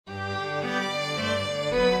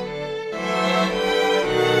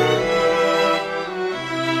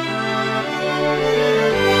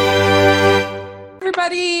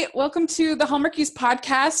welcome to the Hallmarkies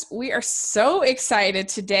podcast. We are so excited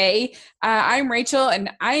today. I'm Rachel, and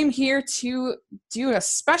I am here to do a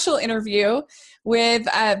special interview with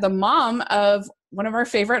the mom of one of our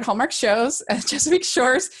favorite Hallmark shows, Chesapeake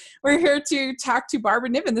Shores. We're here to talk to Barbara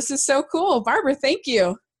Niven. This is so cool. Barbara, thank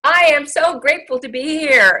you. I am so grateful to be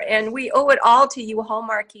here, and we owe it all to you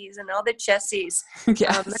Hallmarkies and all the Chessies.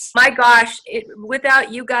 Yes. My gosh,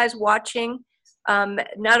 without you guys watching,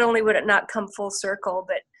 not only would it not come full circle,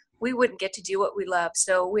 but we wouldn't get to do what we love.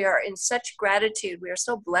 So we are in such gratitude. We are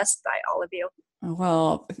so blessed by all of you.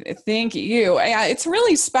 Well, thank you. Yeah, it's a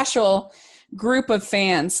really special group of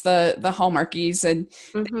fans, the Hallmarkies, and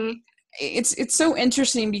it's so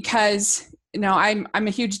interesting because I'm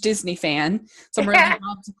a huge Disney fan, so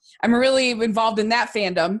I'm really involved in that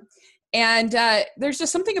fandom. And there's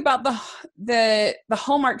just something about the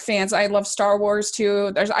Hallmark fans. I love Star Wars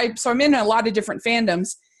too. So I'm in a lot of different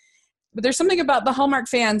fandoms, but there's something about the Hallmark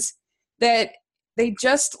fans that they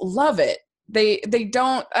just love it. They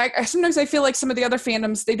don't. Sometimes I feel like some of the other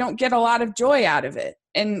fandoms, they don't get a lot of joy out of it.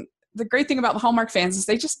 And the great thing about the Hallmark fans is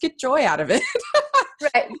they just get joy out of it.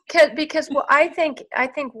 Right, because I think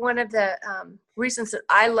one of the reasons that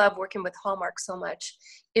I love working with Hallmark so much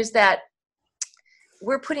is that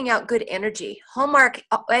we're putting out good energy. Hallmark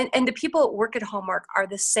and the people that work at Hallmark are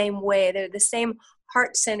the same way. They're the same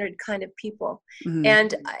heart-centered kind of people. Mm-hmm.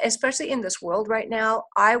 And especially in this world right now,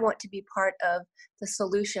 I want to be part of the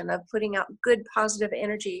solution of putting out good, positive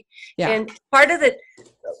energy. Yeah. And part of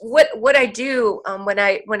what I do when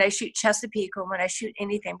I shoot Chesapeake or when I shoot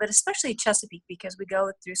anything, but especially Chesapeake because we go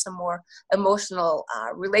through some more emotional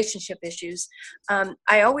relationship issues,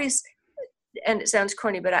 I always, and it sounds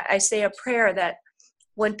corny, but I say a prayer that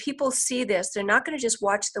when people see this, they're not going to just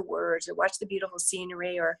watch the words or watch the beautiful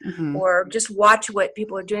scenery or just watch what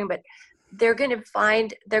people are doing, but they're going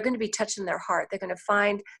to be touched in their heart. They're going to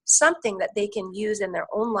find something that they can use in their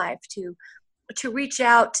own life to reach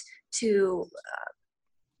out to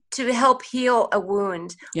help heal a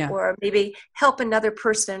wound, or maybe help another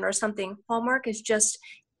person or something. Hallmark is just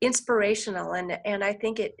inspirational, and I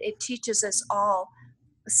think it teaches us all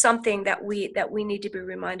something that we need to be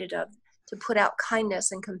reminded of, to put out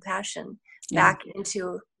kindness and compassion back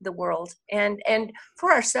into the world and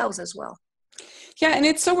for ourselves as well. Yeah. And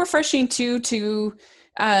it's so refreshing too, to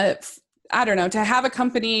have a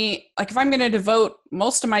company, like if I'm going to devote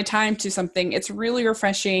most of my time to something, it's really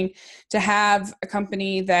refreshing to have a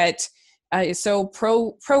company that is so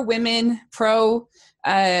pro women, pro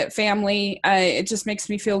family. It just makes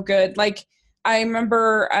me feel good. Like I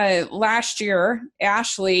remember last year,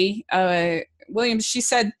 Ashley Williams, she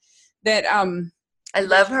said that I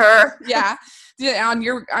love her. Yeah. On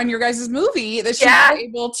your guys' movie that she was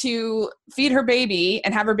able to feed her baby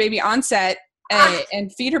and have her baby on set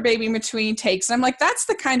and feed her baby in between takes. And I'm like, that's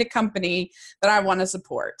the kind of company that I want to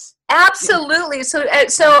support. Absolutely. Yeah.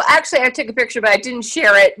 So actually I took a picture, but I didn't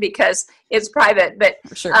share it because it's private, but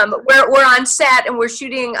sure. We're on set and we're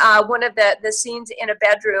shooting one of the scenes in a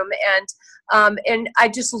bedroom, and I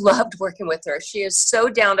just loved working with her. She is so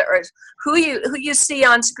down to earth. Who you see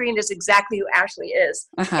on screen is exactly who Ashley is.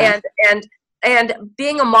 And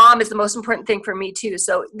being a mom is the most important thing for me too.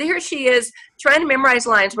 So there she is trying to memorize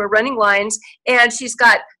lines. We're running lines, and she's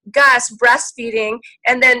got Gus breastfeeding,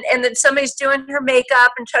 and then somebody's doing her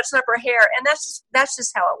makeup and touching up her hair, and that's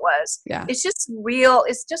just how it was. Yeah, it's just real.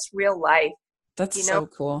 It's just real life. That's so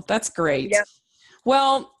cool. That's great. Yeah.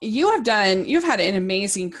 Well, you've had an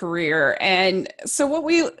amazing career, and so what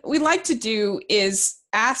we like to do is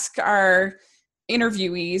ask our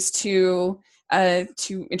interviewees to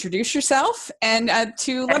introduce yourself and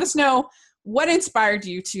to let us know what inspired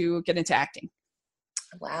you to get into acting.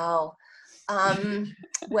 Wow.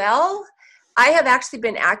 Well, I have actually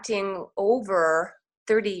been acting over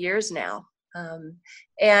 30 years now.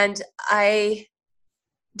 And I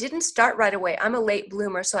didn't start right away. I'm a late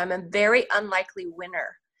bloomer, so I'm a very unlikely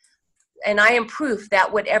winner. And I am proof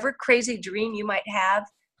that whatever crazy dream you might have,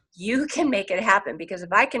 you can make it happen. Because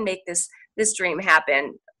if I can make this dream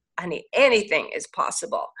happen, honey, anything is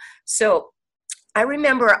possible. So I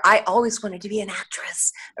remember I always wanted to be an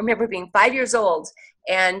actress. I remember being 5 years old,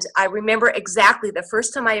 and I remember exactly the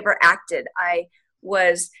first time I ever acted. I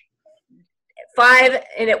was 5,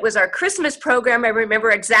 and it was our Christmas program. I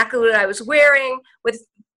remember exactly what I was wearing with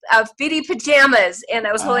bitty pajamas, and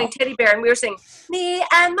I was holding a teddy bear, and we were saying, "Me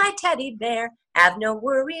and my teddy bear, have no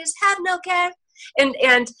worries, have no care." And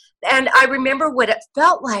I remember what it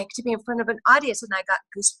felt like to be in front of an audience, and I got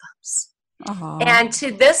goosebumps. Aww. And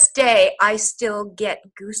to this day, I still get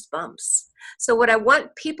goosebumps. So what I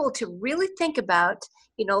want people to really think about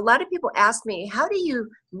a lot of people ask me, how do you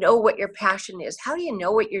know what your passion is? How do you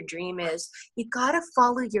know what your dream is? You got to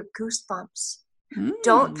follow your goosebumps.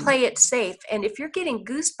 Don't play it safe. And if you're getting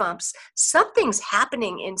goosebumps, something's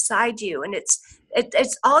happening inside you, and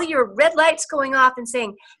it's all your red lights going off and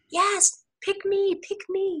saying, yes, pick me, pick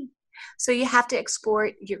me. So you have to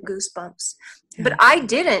explore your goosebumps. Yeah. But I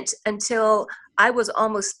didn't until I was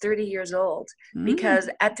almost 30 years old, because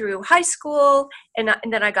through high school, and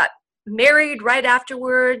then I got married right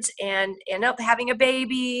afterwards and ended up having a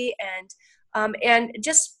baby, and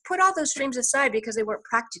just put all those dreams aside because they weren't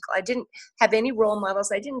practical. I didn't have any role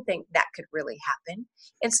models. I didn't think that could really happen.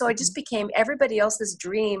 And so I just became everybody else's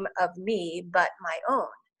dream of me but my own.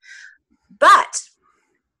 But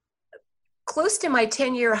close to my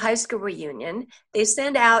 10-year high school reunion, they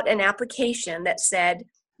sent out an application that said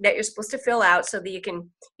that you're supposed to fill out so that you can,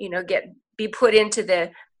 be put into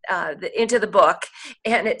the book.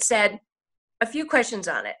 And it said a few questions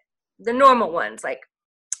on it. The normal ones, like,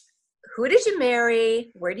 who did you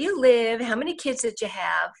marry? Where do you live? How many kids did you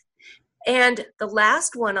have? And the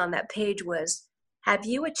last one on that page was, have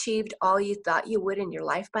you achieved all you thought you would in your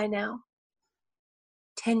life by now?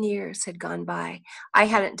 10 years had gone by. I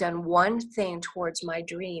hadn't done one thing towards my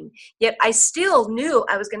dream, yet I still knew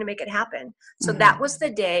I was going to make it happen. So that was the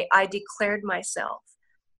day I declared myself.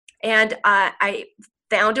 And I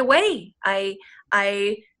found a way. I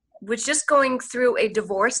was just going through a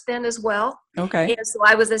divorce then as well. Okay. And so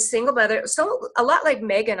I was a single mother, so a lot like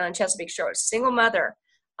Megan on Chesapeake Shore, single mother.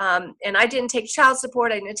 And I didn't take child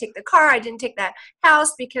support. I didn't take the car. I didn't take that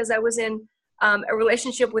house because I was in a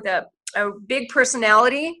relationship with a big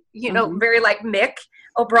personality, very like Mick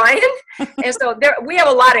O'Brien. And so we have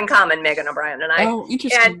a lot in common, Megan O'Brien and I. Oh,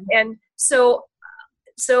 interesting. And so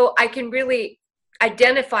I can really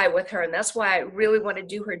identify with her. And that's why I really want to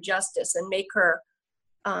do her justice and make her,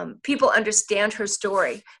 people understand her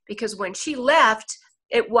story. Because when she left,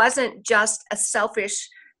 it wasn't just a selfish,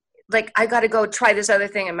 like, I got to go try this other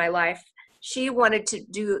thing in my life. She wanted to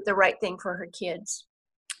do the right thing for her kids.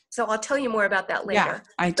 So I'll tell you more about that later. Yeah,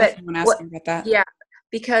 I definitely want to ask you about that. Yeah,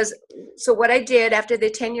 because so what I did after the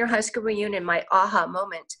 10-year high school reunion, my aha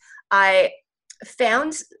moment, I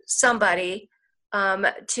found somebody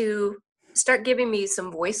to start giving me some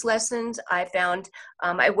voice lessons. I found,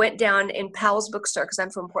 I went down in Powell's bookstore, because I'm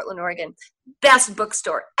from Portland, Oregon, best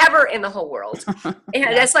bookstore ever in the whole world. And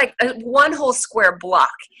it's like one whole square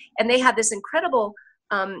block. And they had this incredible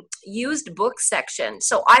used book section.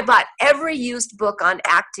 So I bought every used book on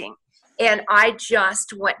acting, and I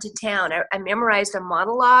just went to town. I memorized a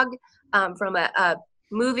monologue from a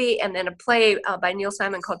movie and then a play by Neil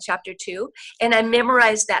Simon called Chapter 2. And I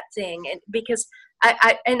memorized that thing, and because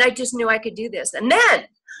I just knew I could do this. And then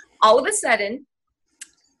all of a sudden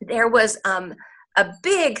there was a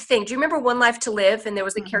big thing. Do you remember One Life to Live? And there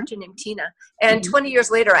was a character named Tina. And 20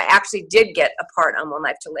 years later, I actually did get a part on One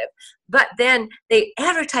Life to Live. But then they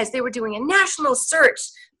advertised they were doing a national search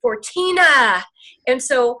for Tina. And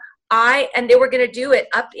so they were going to do it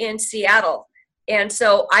up in Seattle. And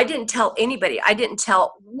so I didn't tell anybody. I didn't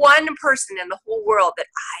tell one person in the whole world that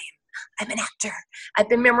I'm an actor. I've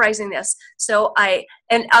been memorizing this. So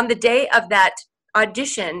and on the day of that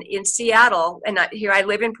audition in Seattle, and here I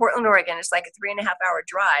live in Portland, Oregon, it's like a 3.5-hour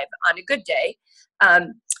drive on a good day.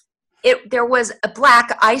 There was a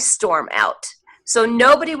black ice storm out. So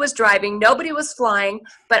nobody was driving, nobody was flying,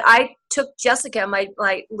 but I took Jessica, my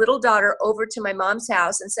little daughter, over to my mom's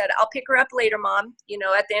house and said, I'll pick her up later, Mom,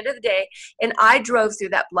 at the end of the day. And I drove through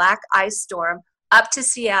that black ice storm up to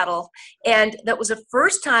Seattle. And that was the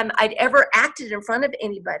first time I'd ever acted in front of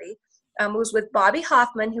anybody. It was with Bobby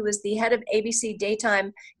Hoffman, who was the head of ABC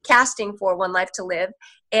daytime casting for One Life to Live.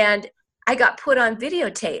 And I got put on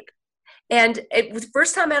videotape. And it was the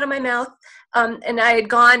first time out of my mouth. And I'd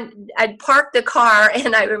parked the car,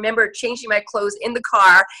 and I remember changing my clothes in the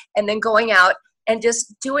car and then going out and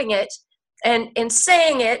just doing it and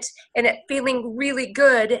saying it and it feeling really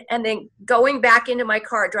good, and then going back into my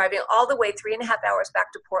car, driving all the way 3.5 hours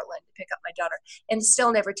back to Portland to pick up my daughter, and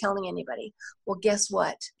still never telling anybody. Well, guess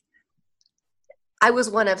what? I was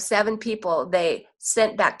one of 7 people they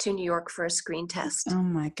sent back to New York for a screen test. Oh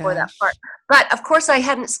my gosh. For that part. But of course I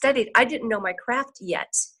hadn't studied. I didn't know my craft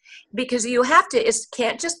yet, because you have to, it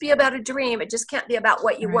can't just be about a dream. It just can't be about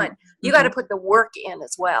what you want. You got to put the work in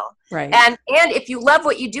as well. Right. And if you love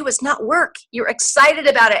what you do, it's not work. You're excited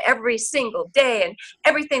about it every single day and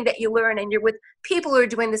everything that you learn, and you're with people who are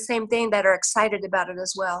doing the same thing that are excited about it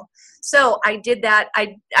as well. So I did that.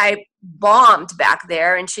 I bombed back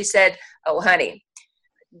there, and she said, oh, honey,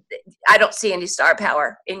 I don't see any star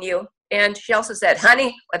power in you. And she also said,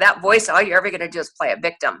 honey, with that voice, all you're ever going to do is play a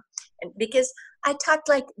victim. And because I talked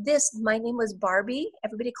like this. My name was Barbie.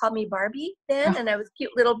 Everybody called me Barbie then, and I was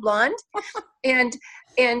cute little blonde. And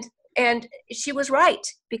and and she was right,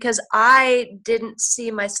 because I didn't see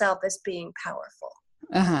myself as being powerful.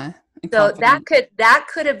 Uh-huh. So that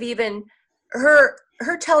could have even her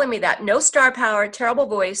telling me that no star power, terrible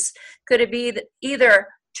voice, could have either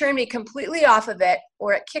turned me completely off of it,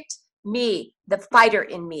 or it kicked me, the fighter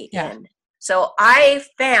in me, in. So I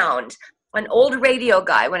found an old radio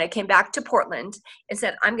guy when I came back to Portland and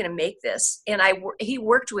said, I'm going to make this. And he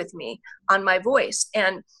worked with me on my voice.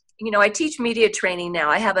 And, I teach media training now.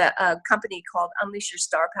 I have a company called Unleash Your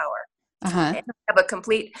Star Power. Uh-huh. I have a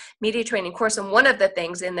complete media training course. And one of the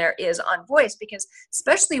things in there is on voice, because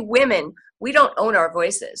especially women, we don't own our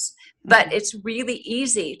voices, but it's really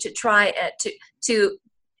easy to try to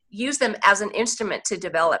use them as an instrument to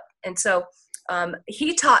develop. And so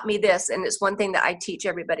he taught me this, and it's one thing that I teach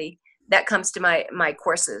everybody that comes to my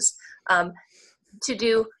courses, to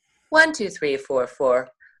do 1, 2, 3, 4, 4,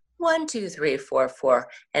 1, 2, 3, 4, 4.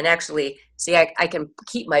 And actually, see, I can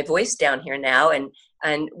keep my voice down here now,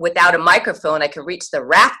 and without a microphone, I can reach the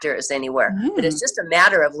rafters anywhere. But it's just a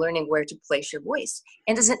matter of learning where to place your voice.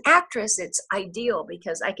 And as an actress, it's ideal,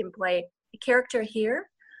 because I can play a character here,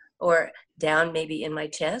 or down maybe in my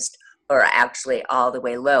chest, or actually all the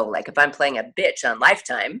way low. Like if I'm playing a bitch on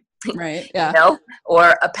Lifetime, right? Yeah.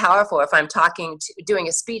 Or a powerful, if I'm doing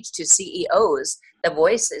a speech to CEOs, the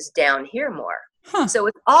voice is down here more. Huh. So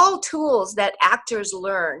it's all tools that actors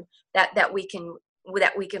learn that we can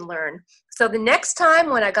learn. So the next time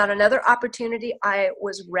when I got another opportunity, I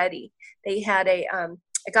was ready. They had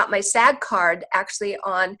I got my SAG card actually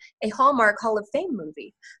on a Hallmark Hall of Fame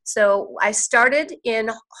movie. So I started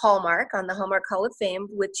in Hallmark, on the Hallmark Hall of Fame,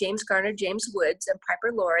 with James Garner, James Woods, and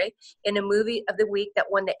Piper Laurie in a movie of the week that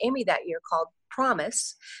won the Emmy that year called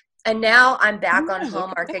Promise. And now I'm back on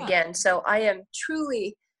Hallmark again. So I am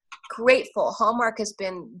truly grateful. Hallmark has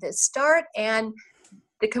been the start and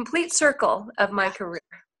the complete circle of my career.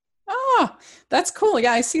 Oh, that's cool.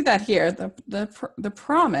 Yeah, I see that here. The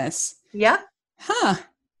Promise. Yeah. Huh.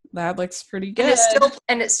 That looks pretty good.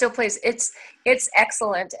 And it still plays. It's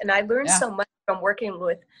excellent. And I learned so much from working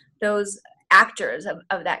with those actors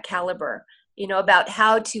of that caliber, about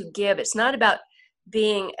how to give. It's not about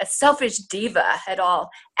being a selfish diva at all.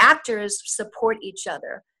 Actors support each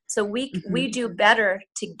other. So we do better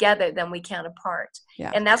together than we can apart.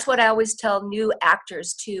 Yeah. And that's what I always tell new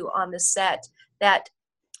actors too on the set, that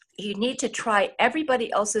you need to try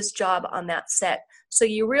everybody else's job on that set. So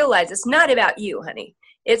you realize it's not about you, honey.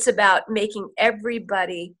 It's about making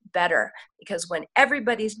everybody better, because when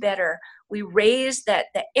everybody's better, we raise the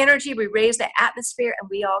energy, we raise the atmosphere, and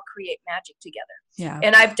we all create magic together. Yeah.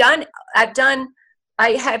 And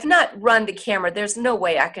I have not run the camera. There's no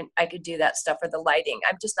way I could do that stuff, or the lighting.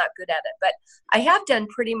 I'm just not good at it. But I have done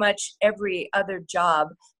pretty much every other job.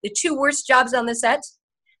 The 2 worst jobs on the set,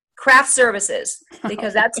 craft services,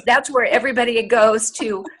 because that's where everybody goes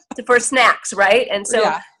to for snacks, right? And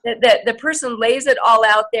so the person lays it all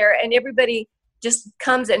out there, and everybody just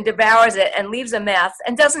comes and devours it and leaves a mess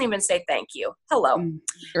and doesn't even say thank you. Hello.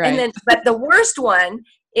 Right. And then, but the worst one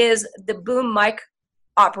is the boom mic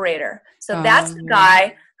operator. So that's the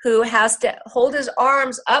guy who has to hold his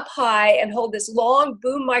arms up high and hold this long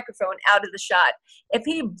boom microphone out of the shot. If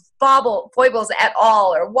he foibles at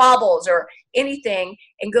all, or wobbles or anything,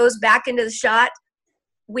 and goes back into the shot,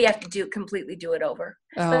 we have to completely do it over.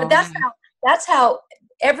 But that's how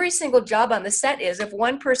every single job on the set is. If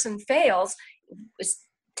one person fails,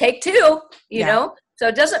 take 2, you know? So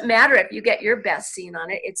it doesn't matter if you get your best scene on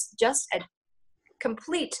it. It's just a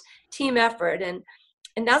complete team effort. And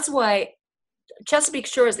that's why Chesapeake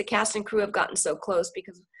Shores, the cast and crew, have gotten so close,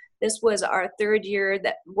 because this was our 3rd year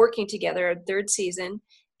that working together, 3rd season,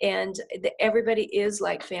 and everybody is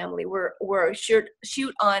like family. We're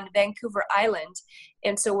shoot on Vancouver Island,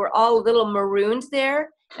 and so we're all a little marooned there,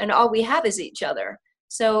 and all we have is each other.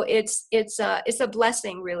 So it's a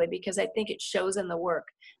blessing, really, because I think it shows in the work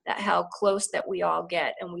that how close that we all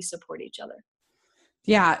get, and we support each other.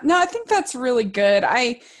 Yeah, no, I think that's really good.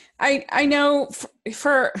 I know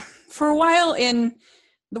for a while in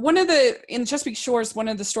Chesapeake Shores, one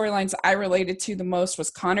of the storylines I related to the most was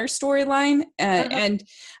Connor's storyline, and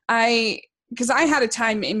because I had a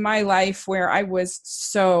time in my life where I was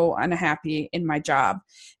so unhappy in my job,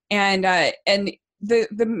 and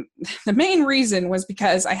the main reason was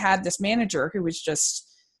because I had this manager who was just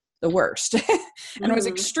the worst and was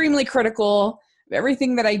extremely critical of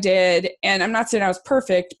everything that I did. And I'm not saying I was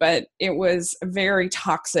perfect, but it was a very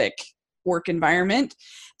toxic work environment.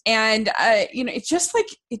 And, it's just like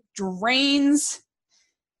it drains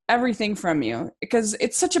everything from you because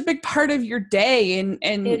it's such a big part of your day,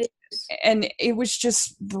 It is. and it was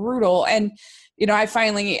just brutal. And I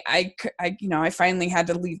finally had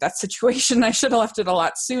to leave that situation. I should have left it a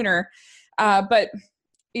lot sooner. But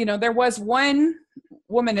there was one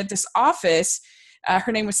woman at this office.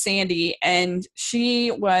 Her name was Sandy, and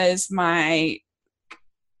she was my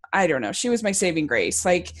saving grace.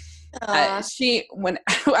 Like when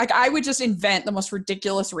like I would just invent the most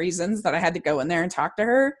ridiculous reasons that I had to go in there and talk to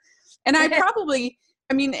her. And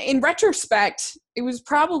in retrospect, it was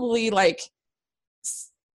probably like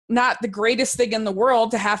not the greatest thing in the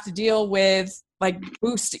world to have to deal with like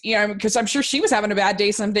boost, because I'm sure she was having a bad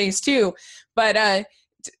day some days too, but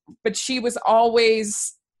she was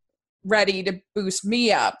always ready to boost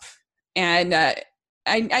me up. And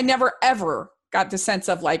I never ever got the sense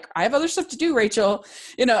of like, I have other stuff to do, Rachel.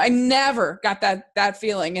 I never got that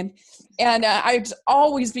feeling. And I'd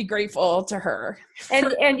always be grateful to her.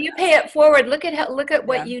 And you pay it forward. Look at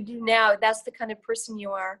what you do now. That's the kind of person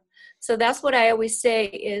you are. So that's what I always say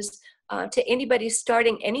is to anybody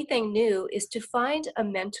starting anything new is to find a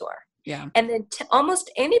mentor. Yeah. And then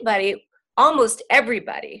almost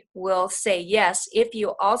everybody will say yes if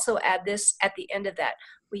you also add this at the end of that.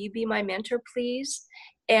 Will you be my mentor, please?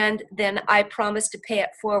 And then I promise to pay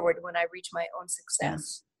it forward when I reach my own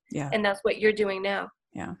success. Yeah. And that's what you're doing now.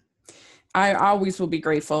 Yeah. I always will be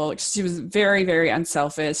grateful. She was very, very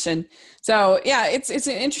unselfish. And so, yeah, it's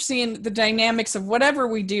an interesting, the dynamics of whatever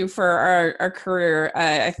we do for our career.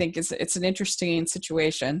 I think it's an interesting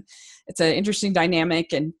situation. It's an interesting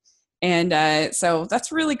dynamic. And so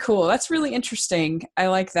that's really cool. That's really interesting. I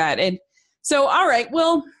like that. And so, all right,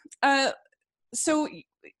 well, so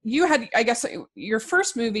you had, I guess your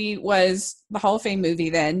first movie was the Hall of Fame movie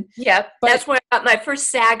then. Yep. That's where I got my first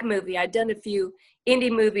SAG movie. I'd done a few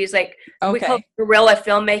indie movies, like we call it guerrilla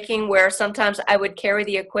filmmaking, where sometimes I would carry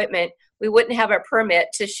the equipment. We wouldn't have a permit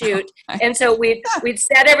to shoot. And so we'd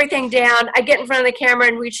set everything down. I'd get in front of the camera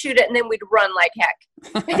and we'd shoot it, and then we'd run like heck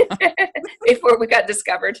before we got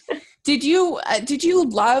discovered. Did you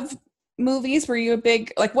love movies? Were you a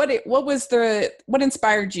big, like, what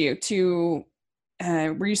inspired you to,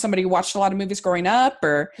 were you somebody who watched a lot of movies growing up,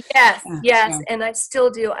 or? Yes. Yeah. And I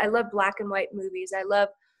still do. I love black and white movies. I love,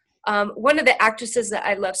 one of the actresses that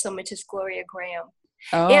I love so much is Gloria Graham.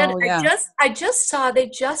 Oh, and yeah. I just saw, they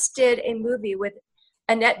just did a movie with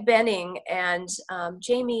Annette Bening and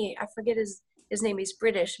Jamie, I forget his name, he's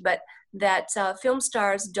British, but that Film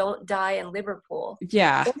Stars Don't Die in Liverpool.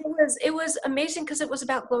 Yeah. And it was amazing because it was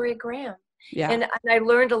about Gloria Graham. Yeah. And I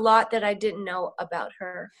learned a lot that I didn't know about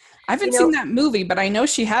her. I haven't seen that movie, but I know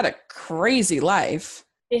she had a crazy life.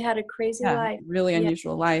 She had a crazy life. Really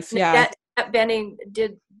unusual life. Yeah. Annette Bening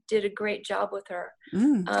did a great job with her.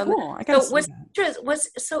 Cool. I gotta see that. What's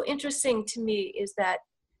so interesting to me is that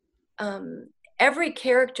every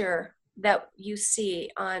character that you see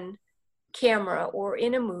on camera or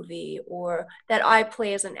in a movie or that I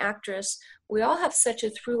play as an actress, we all have such a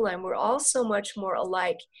through line. We're all so much more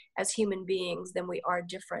alike as human beings than we are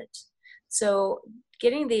different. So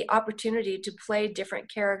getting the opportunity to play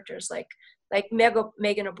different characters like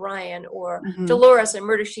Megan O'Brien or Dolores in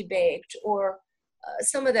Murder, She Baked, or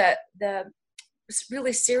some of the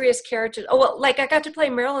really serious characters. Oh, well, like I got to play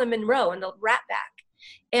Marilyn Monroe in The Rat Pack.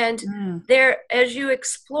 And there, as you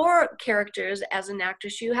explore characters as an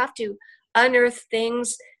actress, you have to unearth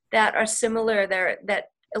things that are similar there, that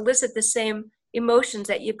elicit the same emotions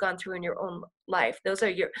that you've gone through in your own life. Those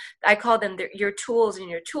are I call them your tools in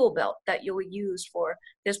your tool belt that you'll use for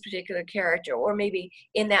this particular character, or maybe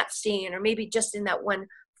in that scene, or maybe just in that one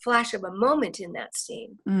flash of a moment in that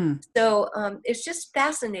scene. So it's just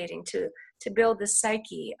fascinating to build the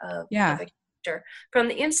psyche of a character from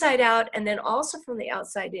the inside out, and then also from the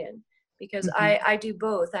outside in, because I do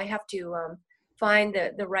both. I have to find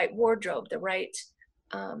the right wardrobe, the right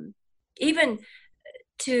even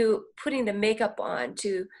to putting the makeup on,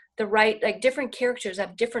 to the right, like different characters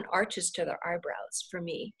have different arches to their eyebrows for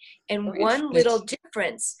me, and one little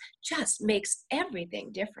difference just makes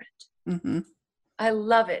everything different. I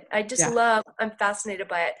love it. I just I'm fascinated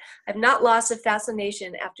by it. I've not lost a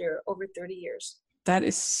fascination after over 30 years. That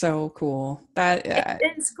is so cool.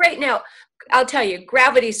 It's great. Now, I'll tell you,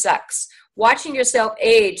 gravity sucks. Watching yourself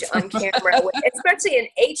age on camera, especially in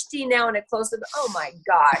HD now in a close-up, oh my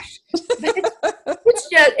gosh.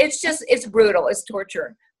 It's brutal. It's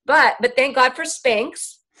torture. But thank God for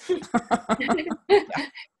Spanx.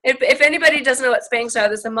 If anybody doesn't know what Spanx are,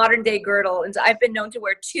 there's a modern day girdle, and I've been known to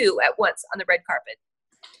wear two at once on the red carpet,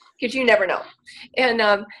 because you never know.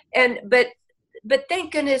 But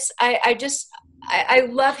thank goodness, I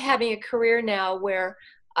love having a career now where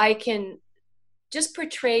I can just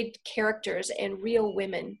portrayed characters and real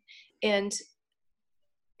women. And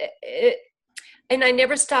and I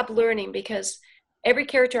never stop learning, because every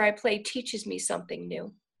character I play teaches me something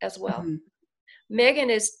new as well. Mm-hmm. Megan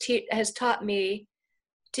has taught me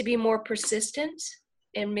to be more persistent,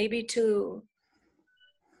 and maybe to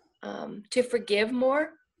forgive more.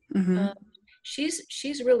 Mm-hmm.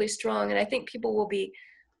 She's really strong, and I think people will be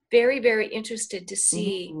very, very interested to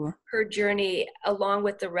see her journey along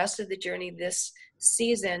with the rest of the journey this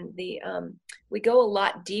season. We go a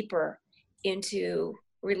lot deeper into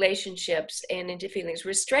relationships and into feelings.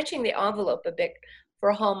 We're stretching the envelope a bit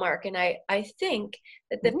for Hallmark, and I think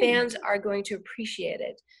that the fans are going to appreciate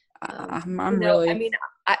it.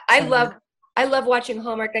 I love watching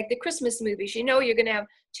Hallmark, like the Christmas movies. You're going to have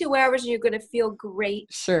 2 hours and you're going to feel great.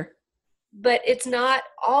 Sure. But it's not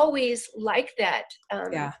always like that.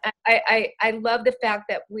 I love the fact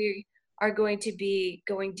that we are going to be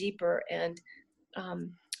going deeper and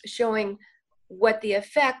showing what the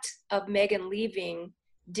effect of Megan leaving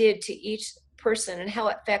did to each person and how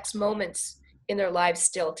it affects moments in their lives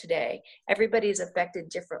still today. Everybody's affected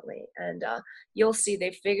differently. And you'll see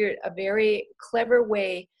they figured a very clever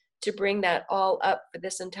way to bring that all up for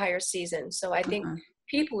this entire season. So I think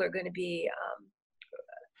people are going to be...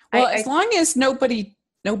 as long as nobody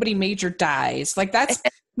major dies, like that's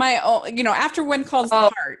my, after When Calls the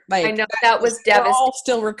Heart, like I know that was devastating. We're all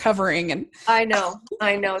still recovering, and I know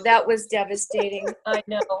that was devastating. I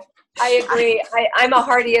know. I agree. I'm a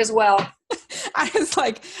Hardy as well. I was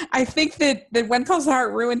like, I think that When Calls the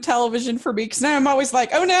Heart ruined television for me, because now I'm always like,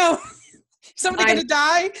 oh no, somebody gonna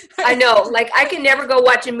die? I know. Like, I can never go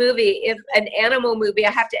watch a movie, if an animal movie,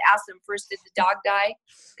 I have to ask them first, did the dog die?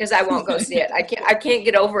 Because I won't go see it. I can't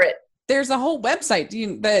get over it. There's a whole website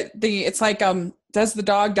it's like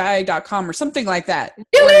doesthedogdie.com or something like that.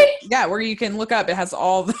 Really? Where you can look up. It has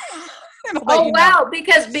all the wow,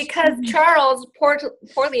 because Charles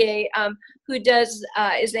Porlier, who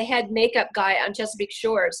is the head makeup guy on Chesapeake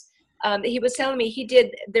Shores, he was telling me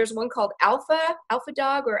there's one called Alpha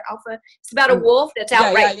Dog or Alpha. It's about a wolf that's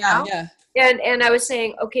out now. Yeah. And I was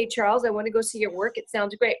saying, okay, Charles, I want to go see your work. It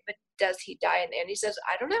sounds great, but does he die in the end? He says,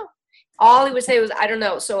 I don't know. All he would say was, I don't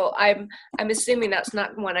know. So I'm assuming that's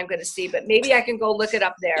not one I'm going to see, but maybe I can go look it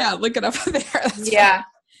up there. Yeah, look it up there. That's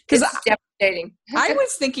because it's devastating. I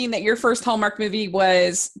was thinking that your first Hallmark movie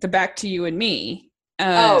was The Back to You and Me.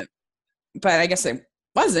 But I guess it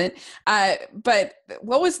wasn't. But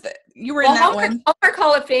what was you were in that one? Hallmark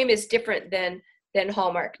Hall of Fame is different than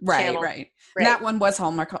Hallmark Channel. Right. That one was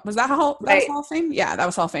Hallmark. Was that Hall of Fame? Yeah, that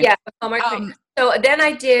was Hall of Fame. Yeah, Hallmark Fame. So then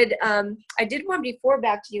I did one before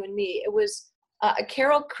Back to You and Me. It was A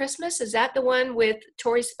Carol Christmas. Is that the one with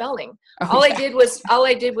Tori Spelling? All I did was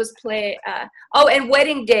play. And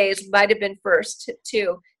Wedding Days might have been first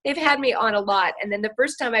too. They've had me on a lot. And then the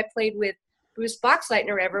first time I played with Bruce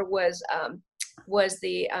Boxleitner ever was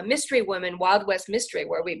the Mystery Woman, Wild West Mystery,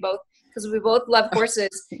 where because we both love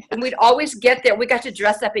horses, and we'd always get there. We got to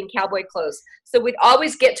dress up in cowboy clothes. So we'd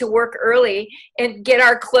always get to work early and get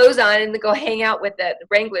our clothes on and go hang out with the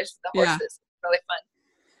wranglers, the horses. Yeah. Really fun.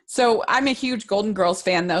 So I'm a huge Golden Girls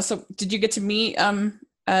fan, though. So did you get to meet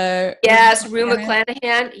yes, Rue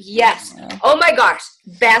McClanahan? Yes. Yeah. Oh my gosh,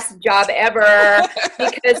 best job ever.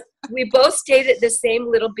 Because we both stayed at the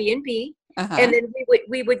same little B&B. And then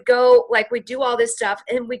we would go, like, we'd do all this stuff,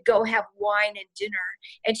 and we'd go have wine and dinner,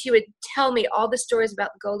 and she would tell me all the stories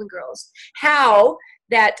about the Golden Girls, how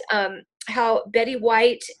Betty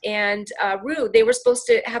White and Rue, they were supposed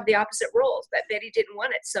to have the opposite roles, but Betty didn't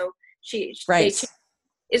want it, so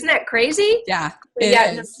isn't that crazy? Yeah,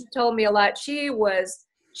 and she told me a lot. She was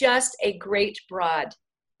just a great broad,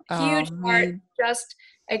 huge heart, just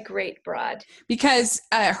a great broad. Because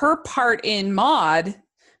her part in Maude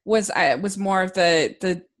was more of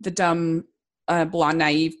the dumb blonde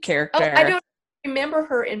naive character. I don't remember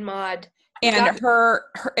her in Maude. And her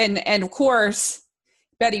and of course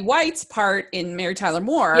Betty White's part in Mary Tyler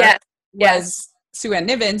Moore was Sue Ann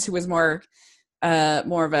Nivens, who was more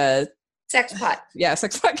of a sex pot. Yeah,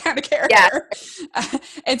 sex pot kind of character. Yeah.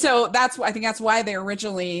 And so I think that's why they were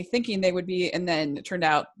originally thinking they would be, and then it turned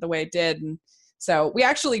out the way it did. And so we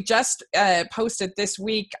actually just posted this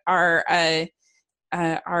week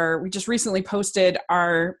we just recently posted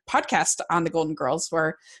our podcast on the Golden Girls,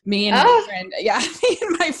 where me and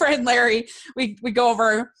my friend Larry, we go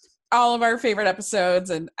over all of our favorite episodes,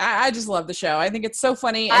 and I just love the show. I think it's so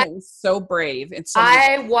funny and it's so brave.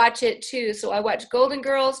 I watch it too. So I watch Golden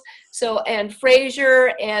Girls, and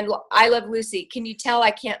Frasier, and I Love Lucy. Can you tell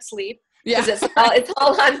I can't sleep? Yeah, it's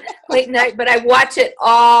all on late night, but I watch it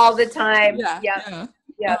all the time.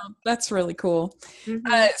 Yeah. That's really cool.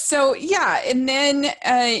 Mm-hmm. So yeah, and then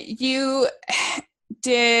you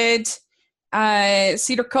did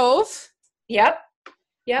Cedar Cove. Yep.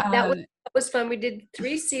 Yep. Uh, That was fun. We did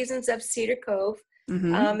 3 seasons of Cedar Cove.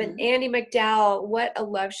 mm-hmm. And Andy McDowell, what a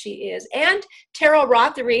love she is. And Terrell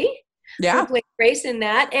Rothery, Yeah. who played Grace in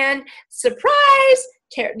that. And surprise,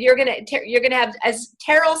 you're gonna have as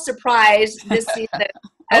Terrell surprise this season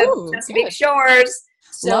of Chesapeake Shores.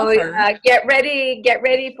 So get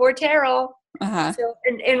ready for Terrell. Uh-huh. So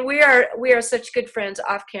and we are such good friends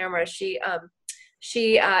off camera. She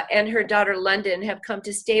and her daughter London have come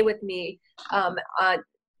to stay with me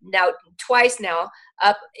now twice now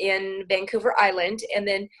up in Vancouver Island, and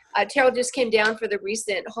then Terrell just came down for the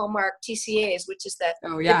recent Hallmark TCAs, which is the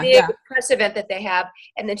big press event that they have,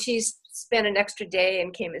 and then she's spent an extra day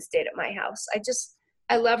and came and stayed at my house.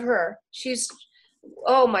 I love her. She's,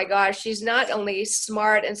 oh my gosh, she's not only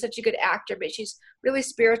smart and such a good actor, but she's really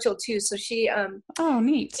spiritual too. So she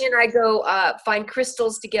neat. she and I go find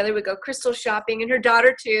crystals together. We go crystal shopping, and her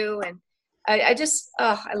daughter too, and I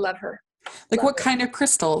love her. Like what kind of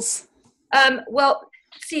crystals? Well,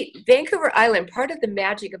 see, Vancouver Island, part of the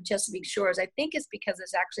magic of Chesapeake Shores, I think, is because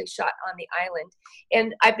it's actually shot on the island.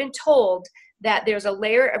 And I've been told that there's a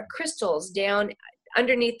layer of crystals down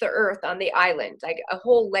underneath the earth on the island, like a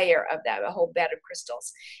whole layer of that, a whole bed of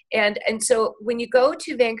crystals. And so when you go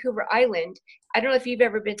to Vancouver Island, I don't know if you've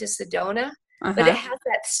ever been to Sedona, but it has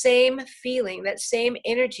that same feeling, that same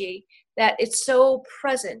energy, that it's so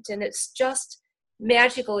present and it's just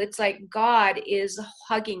magical. It's like God is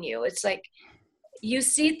hugging you. It's like you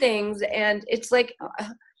see things, and it's like,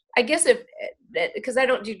 I guess because I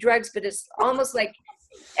don't do drugs, but it's almost like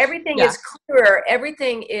everything is clearer,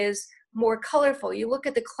 everything is more colorful. You look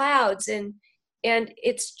at the clouds, and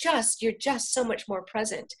it's just, you're just so much more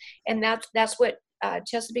present, and that's what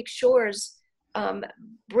Chesapeake Shores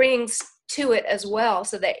brings to it as well.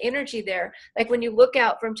 So that energy there, like when you look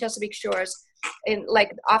out from Chesapeake Shores, in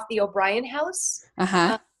like off the O'Brien house,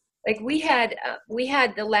 like we had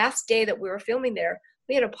the last day that we were filming there,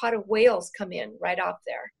 we had a pot of whales come in right off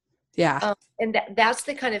there. And that's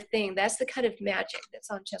the kind of thing, that's the kind of magic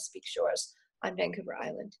that's on Chesapeake Shores on Vancouver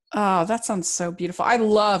Island. Oh, that sounds so beautiful. I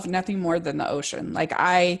love nothing more than the ocean. Like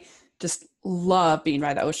I just love being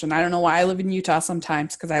by the ocean. I don't know why I live in Utah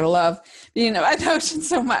sometimes, because I love being by the ocean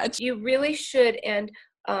so much. You really should, and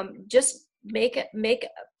just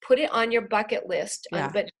put it on your bucket list,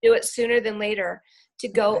 but do it sooner than later to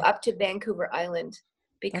go up to Vancouver Island,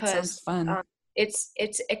 because that sounds fun. It's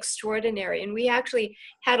extraordinary. And we actually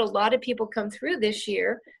had a lot of people come through this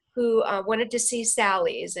year who wanted to see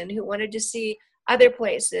Sally's and who wanted to see other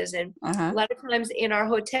places. And a lot of times in our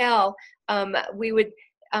hotel, we would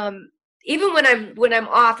even when I'm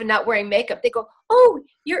off and not wearing makeup, they go, "Oh,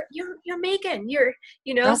 you're Megan,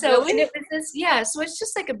 Oh, so really? and it was this, so it's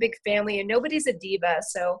just like a big family, and nobody's a diva,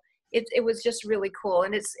 so it was just really cool,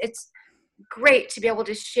 and it's great to be able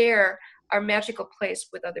to share our magical place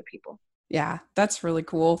with other people. Yeah, that's really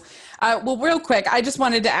cool. Well, real quick, I just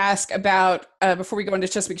wanted to ask about before we go into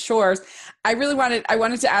Chesapeake Shores. I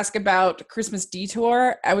wanted to ask about Christmas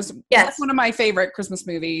Detour. That's one of my favorite Christmas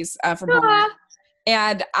movies from Hallmark.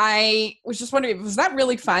 And I was just wondering, was that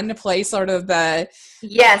really fun to play sort of the?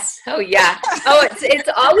 Yes. Oh yeah. Oh,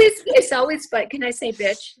 it's always fun. Can I say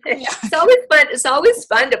bitch? Yeah. It's always fun. It's always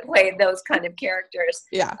fun to play those kind of characters.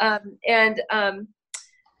 Yeah.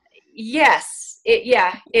 Yes.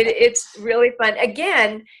 It's really fun.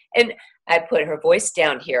 Again, and I put her voice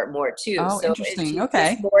down here more too. Oh, so interesting. It's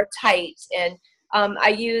okay. more tight, and I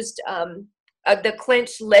used the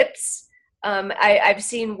clenched lips. I've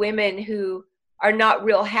seen women who are not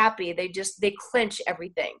real happy. They clench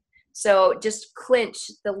everything. So just clench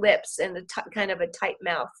the lips and the kind of a tight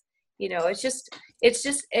mouth.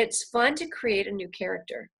 It's fun to create a new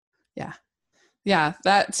character. Yeah. Yeah,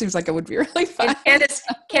 that seems like it would be really fun. And Candace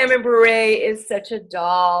Cameron Bure is such a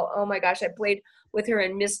doll. Oh my gosh, I played with her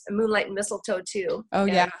in Moonlight and Mistletoe too. Oh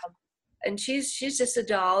yeah. And she's just a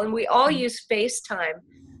doll. And we all use FaceTime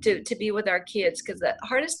to be with our kids, because the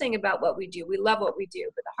hardest thing about what we do, we love what we do,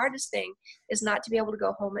 but the hardest thing is not to be able to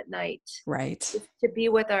go home at night. Right. To be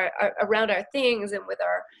with our around our things and with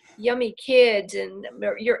our yummy kids and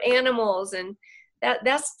your animals, and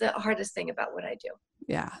that's the hardest thing about what I do.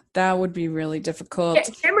 Yeah, that would be really difficult.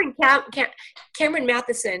 Cameron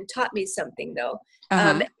Matheson taught me something though.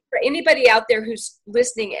 For anybody out there who's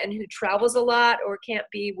listening and who travels a lot or can't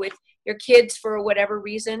be with your kids for whatever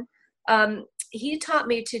reason, he taught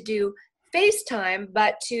me to do FaceTime,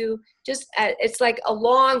 but to just it's like a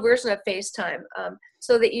long version of FaceTime,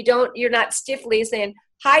 so that you're not stiffly saying,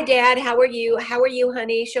 "Hi, Dad, how are you? How are you,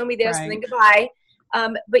 honey? Show me this," and then goodbye.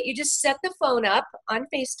 But you just set the phone up on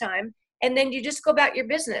FaceTime, and then you just go about your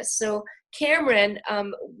business. So Cameron,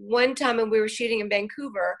 one time when we were shooting in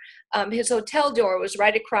Vancouver, his hotel door was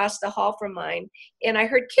right across the hall from mine, and I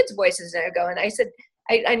heard kids' voices there going. I said,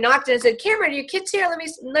 I knocked and I said, Cameron, are your kids here?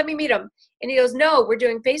 Let me meet them. And he goes, no, we're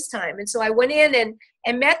doing FaceTime. And so I went in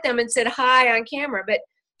and met them and said hi on camera. But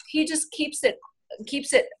he just keeps it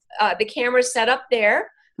the camera set up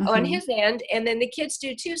there on his end, and then the kids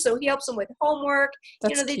do too. So he helps them with homework.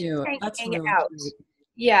 That's They cute. just hang really out. Cute.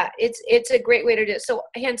 Yeah, it's a great way to do it. So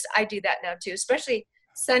hence I do that now too, especially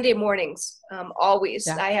Sunday mornings. Always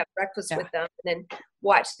I have breakfast with them and then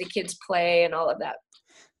watch the kids play and all of that.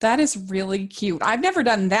 That is really cute. I've never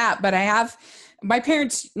done that, but I have. My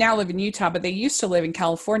parents now live in Utah, but they used to live in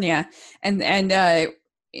California. And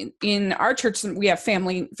in our church, we have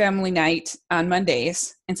family night on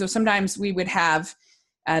Mondays. And so sometimes we would have,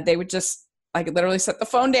 they would just like literally set the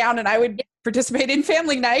phone down and I would participate in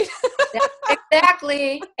family night.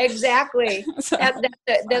 Exactly. So,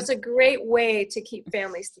 That's a great way to keep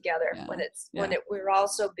families together when we're all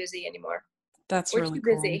so busy anymore. We're really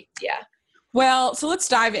cool. Busy. Yeah. Well, so let's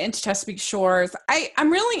dive into Chesapeake Shores.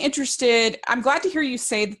 I'm really interested. I'm glad to hear you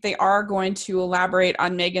say that they are going to elaborate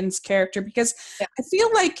on Megan's character, because I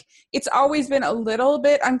feel like it's always been a little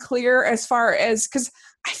bit unclear as far as, because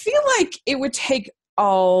I feel like it would take a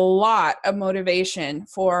lot of motivation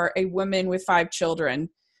for a woman with 5 children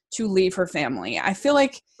to leave her family. I feel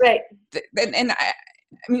like, and I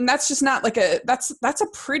mean, that's just not like that's a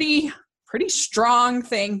pretty strong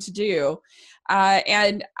thing to do.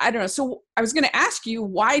 And I don't know. So I was going to ask you,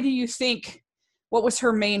 why do you think, what was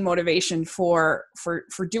her main motivation for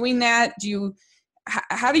doing that?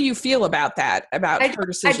 How do you feel about that, about her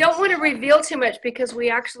decision? I don't want to reveal too much, because we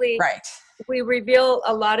actually, we reveal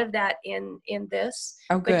a lot of that in this,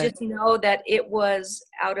 but just know that it was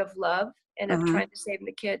out of love and of trying to save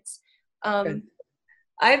the kids.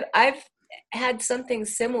 I've had something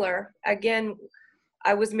similar. Again,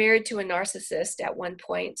 I was married to a narcissist at one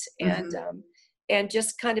point, and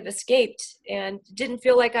just kind of escaped and didn't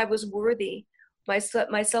feel like I was worthy. My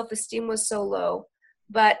self-esteem was so low,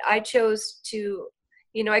 but I chose to,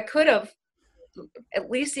 I could have, at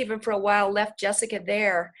least even for a while, left Jessica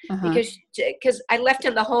there, because I left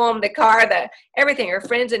him the home, the car, everything, her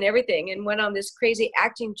friends and everything, and went on this crazy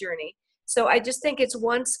acting journey. So I just think it's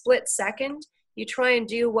one split second. You try and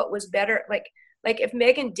do what was better. Like if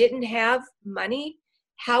Megan didn't have money,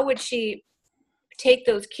 how would she take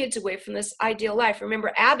those kids away from this ideal life?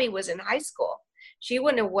 Remember, Abby was in high school. She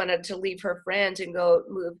wouldn't have wanted to leave her friends and go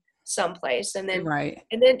move someplace. And then,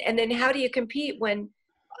 and then how do you compete when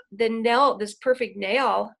this perfect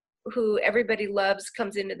Nell, who everybody loves,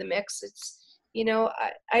 comes into the mix? It's,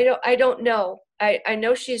 I don't know. I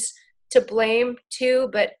know she's to blame too,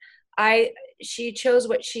 but she chose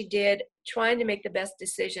what she did, trying to make the best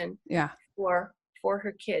decision for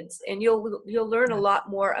her kids. And you'll learn a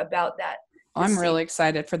lot more about that. I'm really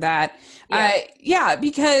excited for that.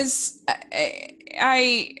 Because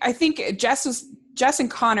I think Jess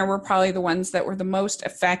and Connor were probably the ones that were the most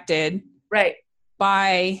affected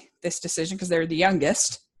by this decision, because they're the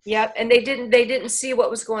youngest. Yep. And they didn't see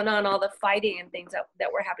what was going on, all the fighting and things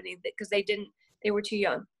that were happening, because they were too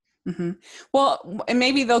young. Well, and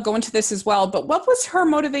maybe they'll go into this as well, but what was her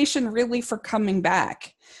motivation really for coming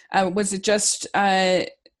back? Was it just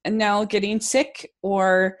Nell getting sick,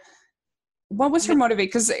 or what was her motivation?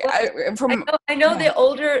 Because I know the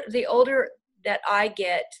older that I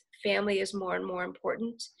get, family is more and more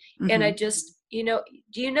important. And I just, do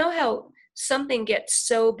you know how something gets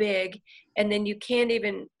so big and then you can't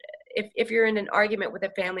even, if you're in an argument with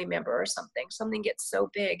a family member or something gets so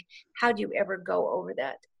big, how do you ever go over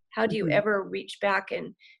that? How do you ever reach back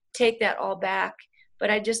and take that all back? But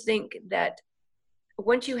I just think that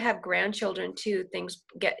once you have grandchildren too, things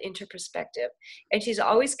get into perspective. And she's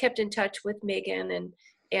always kept in touch with Megan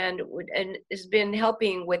and has been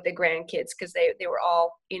helping with the grandkids, because they were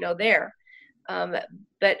all, there.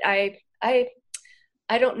 But I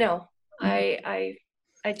don't know. I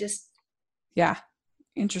just. Yeah.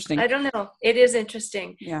 Interesting. I don't know. It is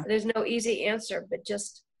interesting. Yeah. There's no easy answer, but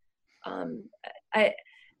just,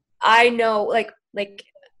 I know, like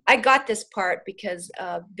I got this part because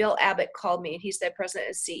Bill Abbott called me, and he's the president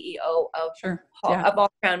and CEO of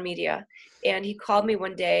All Crown Media. And he called me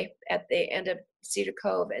one day at the end of Cedar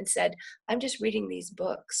Cove and said, I'm just reading these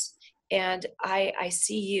books, and I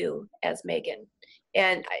see you as Megan.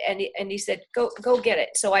 And he said, go get it.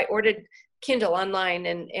 So I ordered Kindle online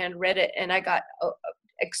and read it, and I got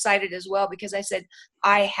excited as well, because I said,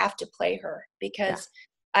 I have to play her, because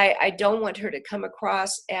I don't want her to come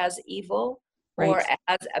across as evil or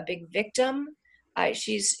as a big victim.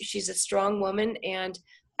 She's a strong woman, and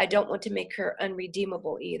I don't want to make her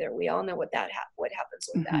unredeemable either. We all know what happens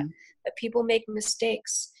with that. But people make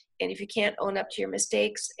mistakes, and if you can't own up to your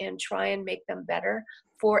mistakes and try and make them better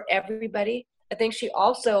for everybody, I think she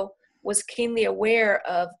also was keenly aware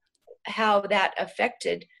of how that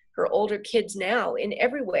affected her older kids now in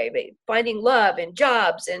every way, finding love and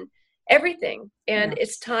jobs and everything. And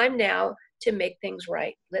it's time now to make things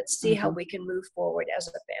right. Let's see how we can move forward as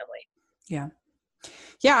a family. Yeah.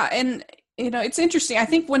 Yeah. And, it's interesting. I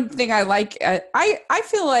think one thing I like, I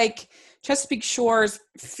feel like Chesapeake Shores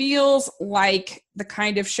feels like the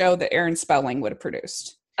kind of show that Aaron Spelling would have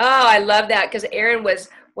produced. Oh, I love that, because Aaron was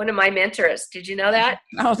one of my mentors. Did you know that?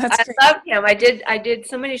 Oh, that's great. I love him. I did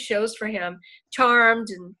so many shows for him, Charmed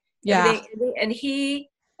and everything. And he,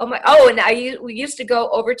 we used to go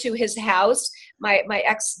over to his house. My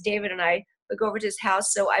ex David and I would go over to his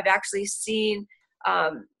house. So I've actually seen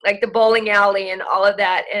like the bowling alley and all of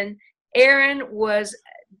that. And Aaron was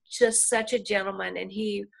just such a gentleman, and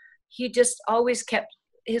he just always kept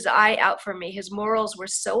his eye out for me. His morals were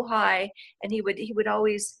so high, and he would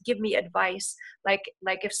always give me advice. Like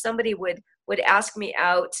if somebody would ask me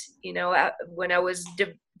out, when I was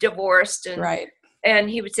divorced, and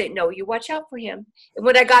he would say, "No, you watch out for him." And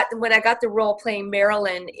when I got the role playing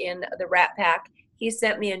Marilyn in the Rat Pack, he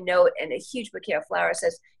sent me a note and a huge bouquet of flowers.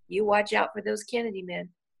 Says, "You watch out for those Kennedy men."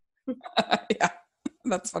 Yeah,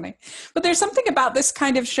 that's funny. But there's something about this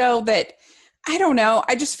kind of show that, I don't know,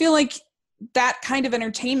 I just feel like that kind of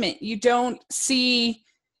entertainment, you don't see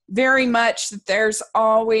very much. That there's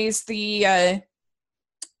always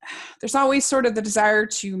sort of the desire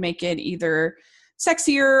to make it either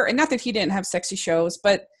sexier, and not that he didn't have sexy shows,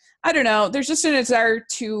 but I don't know, there's just a desire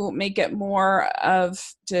to make it more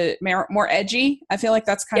edgy. I feel like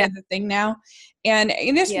that's kind of the thing now. And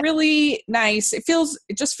it's really nice. It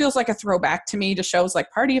just feels like a throwback to me to shows like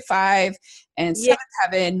Party of Five and Seventh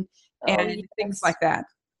Heaven and things like that.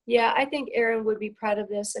 Yeah, I think Aaron would be proud of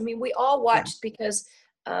this. I mean, we all watched because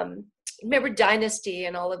remember Dynasty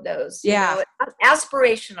and all of those. Yeah.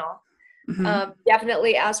 Aspirational.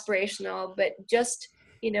 Definitely aspirational, but just,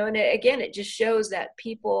 and again, it just shows that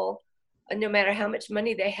people, no matter how much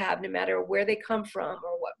money they have, no matter where they come from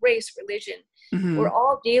or what race, religion, we're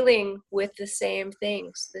all dealing with the same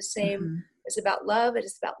things. The same. It's about love, and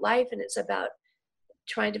it's about life, and it's about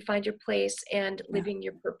trying to find your place and living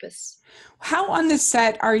your purpose. How on the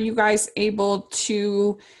set are you guys able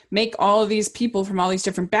to make all of these people from all these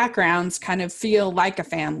different backgrounds kind of feel like a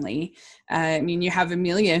family? I mean, you have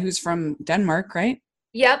Amelia, who's from Denmark, right?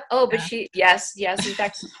 Yep. Oh, but yes. In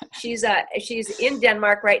fact, she's in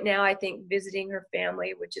Denmark right now, I think, visiting her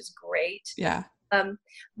family, which is great. Yeah.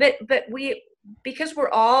 But because we're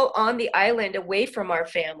all on the island away from our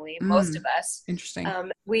family, most of us. Interesting.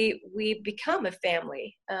 We become a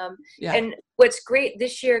family. And what's great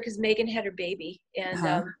this year, because Megan had her baby,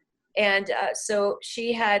 and so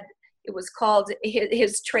she had. It was called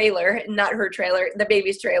his trailer, not her trailer, the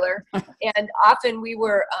baby's trailer. And often we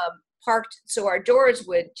were parked so our doors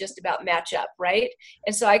would just about match up, right?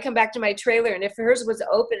 And so I come back to my trailer, and if hers was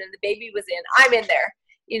open and the baby was in, I'm in there,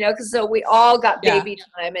 because so we all got baby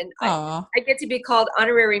time, and I get to be called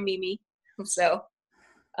honorary Mimi. So,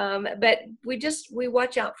 but we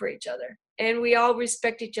watch out for each other, and we all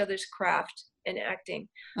respect each other's craft and acting.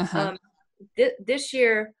 This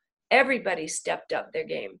year, everybody stepped up their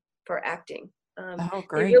game for acting.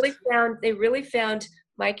 Great. They really found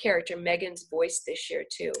my character Megan's voice this year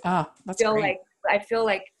too. That's great. I feel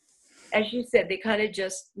like, as you said, they kind of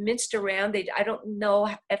just minced around. I don't know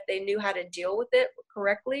if they knew how to deal with it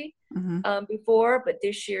correctly before, but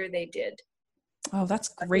this year they did. Oh, that's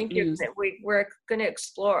great news. We're going to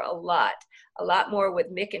explore a lot more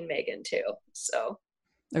with Mick and Megan too. So.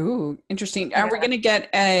 Ooh, interesting. Are we going to get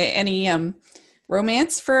any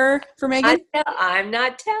romance for Megan? I'm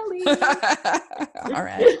not telling. All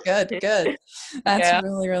right, good. That's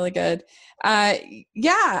really, really good. I'm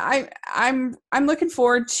looking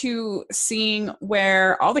forward to seeing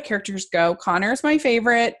where all the characters go. Connor's my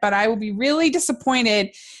favorite, but I will be really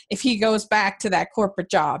disappointed if he goes back to that corporate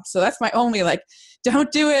job. So that's my only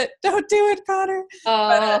don't do it, Connor.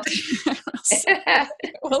 But,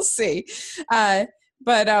 we'll see.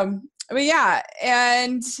 But yeah,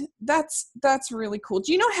 and that's really cool.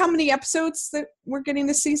 Do you know how many episodes that we're getting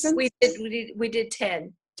this season? We did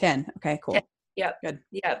 10. 10. Okay, cool. 10. Yep. Good.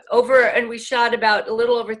 Yeah. And we shot about a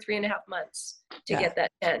little over 3.5 months to get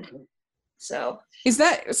that 10. So is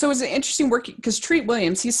it interesting working, because Treat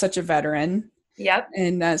Williams, he's such a veteran. Yep.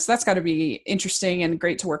 And so that's got to be interesting and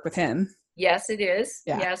great to work with him. Yes, it is.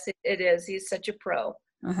 Yeah. Yes, it is. He's such a pro.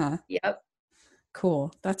 Yep.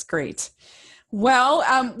 Cool. That's great.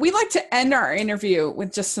 Well, we like to end our interview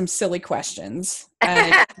with just some silly questions.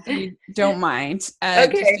 If you don't mind, Okay.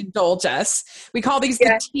 just indulge us. We call these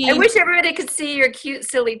the team. I wish everybody could see your cute,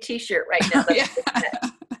 silly T-shirt right now.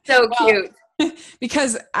 So cute.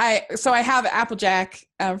 Because I have Applejack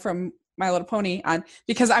from My Little Pony on,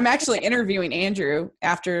 because I'm actually interviewing Andrew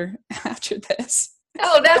after this.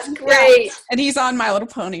 Oh, that's great. Yeah. And he's on My Little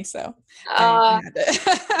Pony, so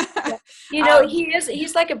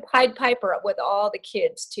he's like a Pied Piper with all the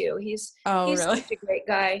kids too. He's really? Such a great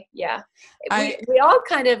guy. Yeah. We all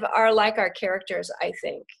kind of are like our characters, I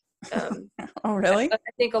think. Oh, really? I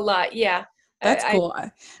think a lot. Yeah. That's cool.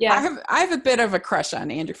 Yeah. I have a bit of a crush on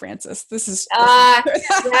Andrew Francis. This is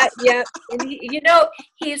yeah. And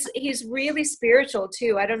he's really spiritual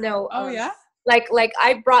too. I don't know. Oh yeah. Like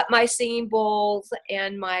I brought my singing bowls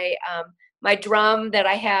and my my drum that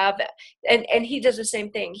I have, and he does the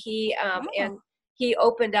same thing. And he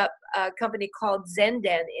opened up a company called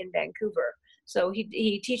Zenden in Vancouver. So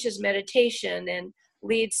he teaches meditation and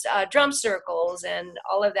leads drum circles and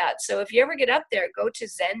all of that. So if you ever get up there, go to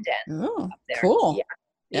Zenden. Oh, up there. Cool.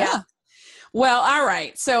 Yeah. Well, all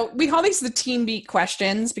right. So we call these the Teen Beat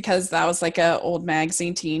questions because that was like a old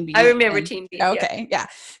magazine, Teen Beat. I remember Teen Beat. Okay. Yeah.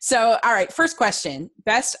 So, all right. First question,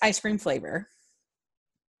 best ice cream flavor.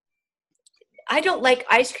 I don't like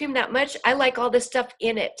ice cream that much. I like all the stuff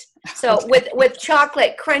in it. So with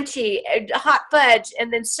chocolate, crunchy, hot fudge,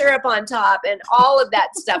 and then syrup on top, and all of that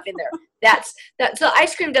stuff in there. That's so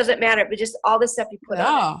ice cream doesn't matter, but just all the stuff you put on it.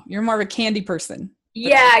 Oh, you're more of a candy person.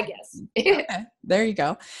 Yeah, I guess. Okay, there you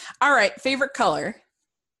go. All right, favorite color?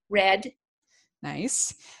 Red.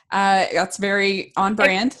 Nice. That's very on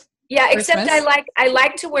brand. Yeah, Christmas. Except I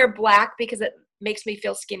like to wear black because it makes me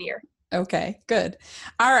feel skinnier. Okay, good.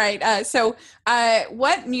 All right. So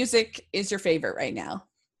what music is your favorite right now?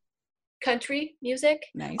 Country music.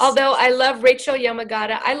 Nice. Although I love Rachel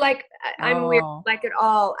Yamagata. I'm weird, like it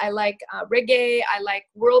all. I like reggae. I like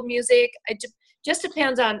world music. It just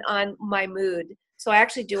depends on my mood. So I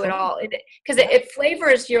actually do it all because it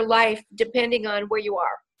flavors your life depending on where you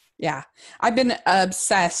are. Yeah. I've been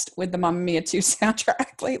obsessed with the Mamma Mia 2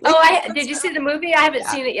 soundtrack lately. Oh, did you see the movie? I haven't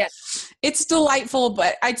seen it yet. It's delightful,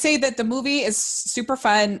 but I'd say that the movie is super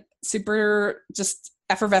fun, super just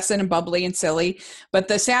effervescent and bubbly and silly, but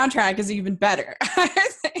the soundtrack is even better.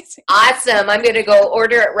 Awesome. I'm going to go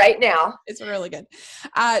order it right now. It's really good.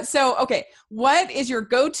 Okay. What is your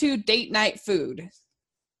go-to date night food?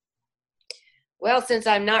 Well, since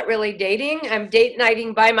I'm not really dating, I'm date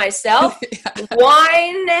nighting by myself.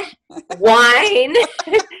 Wine,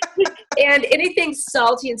 and anything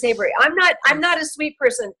salty and savory. I'm not a sweet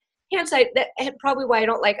person. Hence, that's probably why I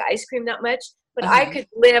don't like ice cream that much. But I could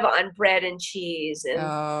live on bread and cheese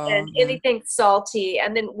and anything salty,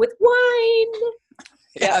 and then with wine.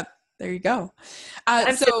 Yeah, there you go.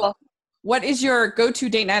 So, what is your go-to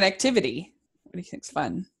date night activity? What do you think's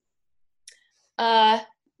fun?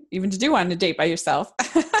 Even to do on a date by yourself.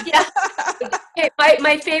 Yeah. Okay,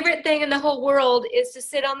 my favorite thing in the whole world is to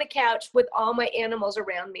sit on the couch with all my animals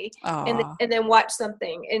around me and then watch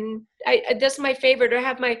something. And that's my favorite. Or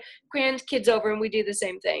have my grandkids over and we do the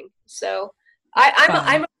same thing. So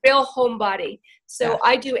I'm a real homebody. So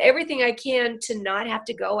I do everything I can to not have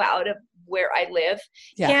to go out of where I live.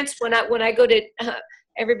 Yeah. Hence, when I go to,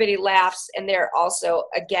 everybody laughs and they're also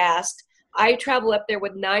aghast. I travel up there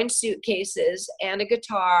with 9 suitcases and a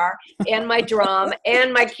guitar and my drum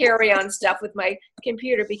and my carry-on stuff with my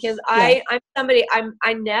computer because I'm somebody,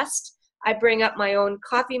 I nest. I bring up my own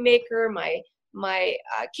coffee maker, my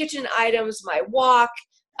kitchen items, my wok,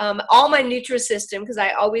 all my Nutrisystem because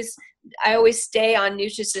I always stay on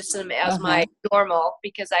Nutrisystem as my normal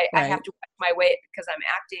because I have to watch my weight because I'm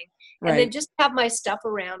acting. And then just have my stuff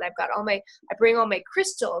around. I've got I bring all my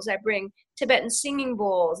crystals. I bring Tibetan singing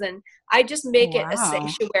bowls, and I just make it a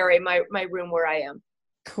sanctuary, my room where I am.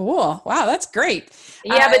 Cool. Wow, that's great.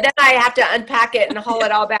 Yeah, but then I have to unpack it and haul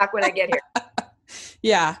it all back when I get here.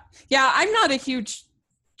 Yeah. I'm not a huge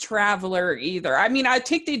traveler either. I mean, I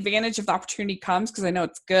take the advantage if the opportunity comes because I know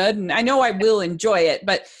it's good, and I know I will enjoy it,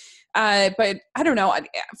 but I don't know.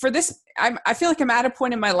 For this, I feel like I'm at a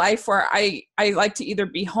point in my life where I like to either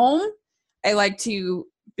be home, I like to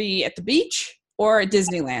be at the beach, or at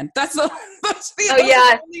Disneyland. Those are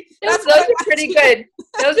pretty good.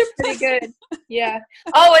 Those are pretty good. Yeah.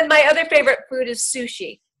 Oh, and my other favorite food is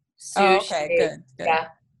sushi. Oh, okay, good. Yeah.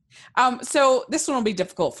 So this one will be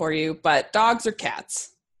difficult for you, but dogs or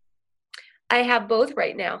cats? I have both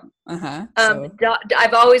right now. So.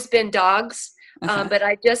 I've always been dogs. But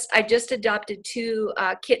I just adopted 2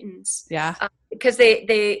 kittens. Yeah. Because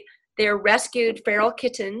they they're rescued feral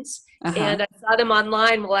kittens. And I saw them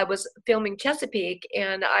online while I was filming Chesapeake,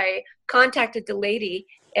 and I contacted the lady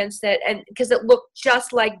and said, and because it looked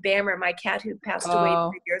just like Bammer, my cat who passed away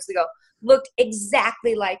 3 years ago, looked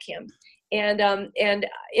exactly like him. And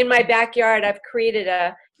in my backyard, I've created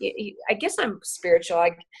I guess I'm spiritual,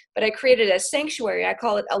 but I created a sanctuary. I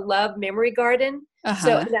call it a love memory garden.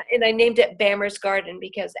 So, and I named it Bammer's Garden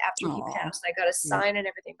because after he passed, I got a sign and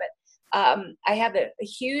everything. But I have a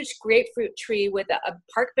huge grapefruit tree with a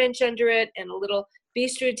park bench under it and a little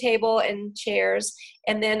bistro table and chairs.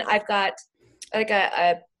 And then I've got like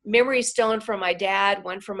a memory stone for my dad,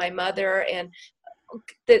 one for my mother, and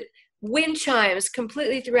the wind chimes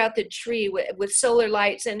completely throughout the tree with solar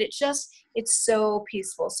lights. And it's so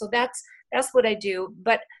peaceful. So that's what I do.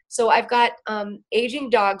 But so I've got aging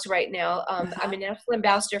dogs right now. I'm a national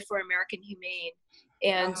ambassador for American Humane,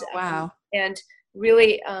 and and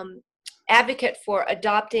really advocate for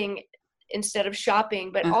adopting instead of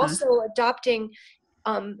shopping, but also adopting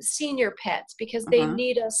senior pets because they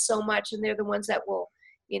need us so much, and they're the ones that will,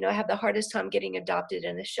 have the hardest time getting adopted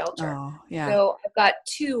in a shelter. So I've got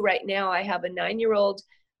 2 right now. I have a 9-year-old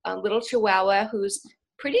little Chihuahua who's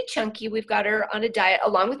pretty chunky. We've got her on a diet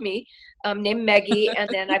along with me, named Meggie, and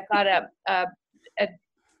then I've got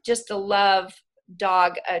just a love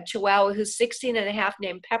dog, a Chihuahua who's 16 and a half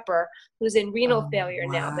named Pepper, who's in renal failure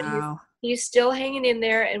now, but he's still hanging in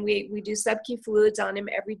there, and we do sub-Q fluids on him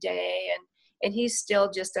every day, and he's still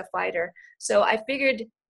just a fighter. So I figured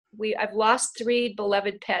I've lost 3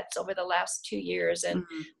 beloved pets over the last 2 years, and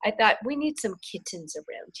I thought we need some kittens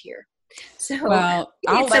around here. So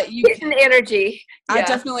I'll let you kitten energy.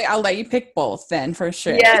 I'll let you pick both then for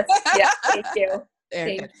sure. Yes, thank you.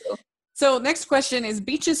 Thank you. So next question is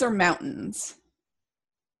beaches or mountains?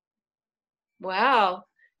 Wow.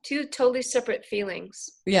 2 totally separate feelings.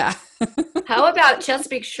 Yeah. How about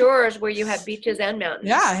Chesapeake Shores where you have beaches and mountains?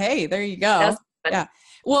 Yeah. Hey, there you go. Yeah.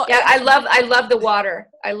 Well, I love the water.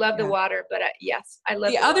 I love the water, but yes, I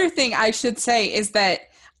love the other thing I should say is that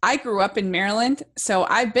I grew up in Maryland, so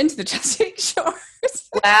I've been to the Chesapeake Shores.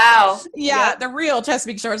 Wow. The real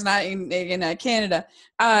Chesapeake Shores, not in Canada.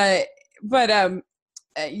 In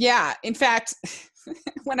fact,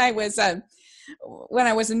 when I was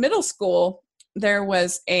in middle school, there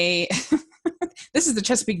was this is the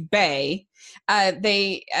Chesapeake Bay.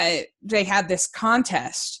 They had this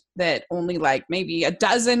contest that only like maybe a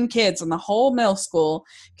dozen kids in the whole middle school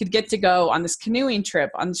could get to go on this canoeing trip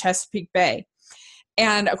on the Chesapeake Bay.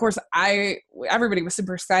 And of course, everybody was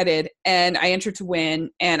super excited, and I entered to win.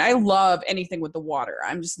 And I love anything with the water.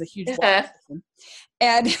 I'm just a huge water person.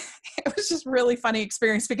 And it was just really funny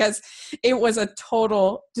experience because it was a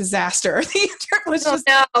total disaster. The trip was just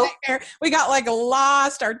a nightmare. We got like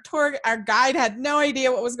lost. Our guide had no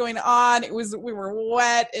idea what was going on. We were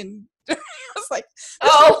wet, and it was like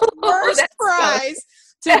the worst prize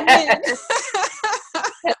to win.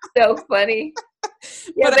 That's so funny.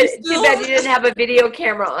 Yeah, but too bad you didn't have a video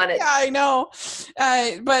camera on it. Yeah, I know.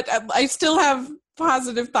 But I still have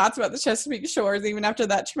positive thoughts about the Chesapeake Shores even after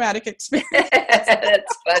that traumatic experience.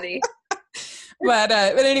 That's funny. But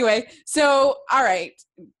anyway, so all right,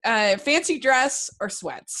 fancy dress or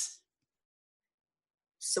sweats?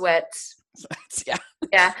 Sweats. Yeah.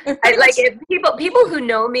 Yeah. I like it. People who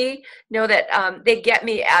know me know that they get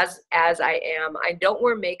me as I am. I don't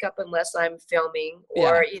wear makeup unless I'm filming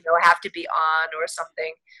or have to be on or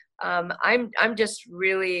something. I'm just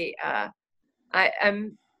really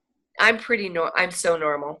I'm I'm so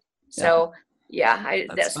normal. So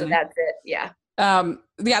that's it. Yeah.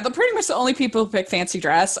 The pretty much the only people who pick fancy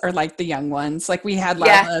dress are like the young ones. Like we had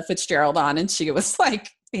Lila Fitzgerald on, and she was like,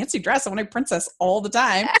 fancy dress, I want a princess all the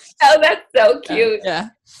time. Oh, that's so cute. Yeah.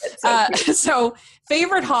 That's so cute. So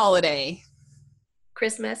favorite holiday?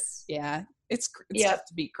 Christmas. Yeah. It's tough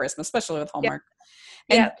to beat Christmas, especially with Hallmark.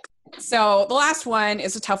 And yeah. So the last one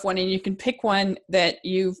is a tough one, and you can pick one that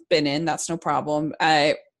you've been in. That's no problem.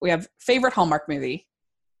 We have favorite Hallmark movie.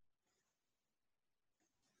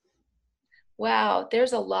 Wow,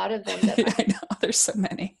 there's a lot of them. I know, there's so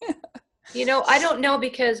many. I don't know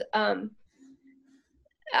because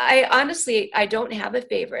I honestly don't have a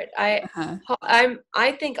favorite. I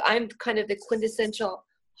think I'm kind of the quintessential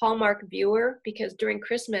Hallmark viewer because during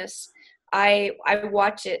Christmas I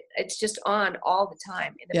watch it. It's just on all the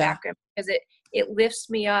time in the background because it lifts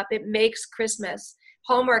me up. It makes Christmas.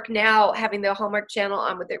 Hallmark now having the Hallmark Channel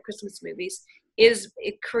on with their Christmas movies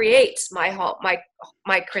it creates my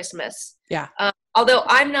Christmas. Yeah. Although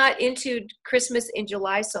I'm not into Christmas in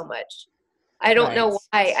July so much. I don't know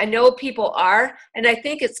why. I know people are, and I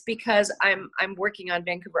think it's because I'm working on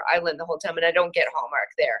Vancouver Island the whole time, and I don't get Hallmark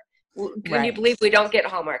there. Can you believe we don't get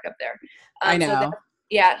Hallmark up there? I know.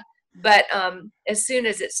 Yeah. But as soon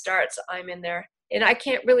as it starts, I'm in there. And I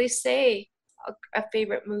can't really say a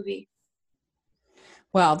favorite movie.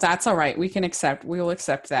 Well, that's all right. We will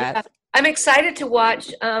accept that. Yeah. I'm excited to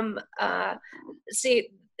watch, see,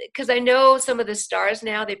 because I know some of the stars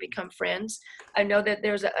now, they become friends. I know that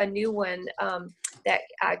there's a new one that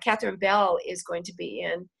Catherine Bell is going to be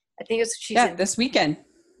in. I think she's in this weekend.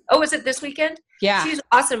 Oh, is it this weekend? Yeah. She's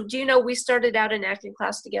awesome. Do you know we started out in acting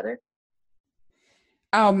class together?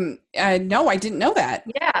 No, I didn't know that.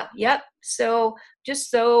 Yeah. Yep. So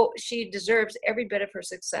she deserves every bit of her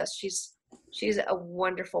success. She's a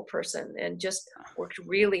wonderful person and just worked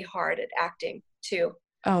really hard at acting too.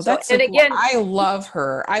 Oh, that's so cool. Again, I love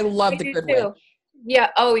her. I love the Good Witch. Yeah.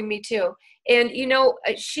 Oh, me too. And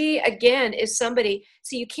she again is somebody.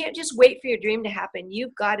 So you can't just wait for your dream to happen.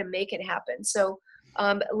 You've got to make it happen. So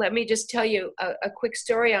let me just tell you a quick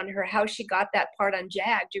story on her, how she got that part on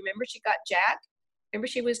Jag. Do you remember she got Jag? Remember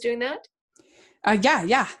she was doing that?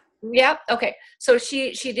 Yeah. Yeah. Okay. So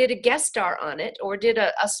she did a guest star on it, or did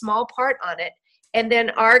a small part on it. And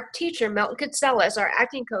then our teacher, Melton Kitselas, our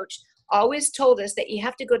acting coach, always told us that you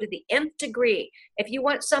have to go to the nth degree. If you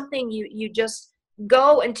want something, you just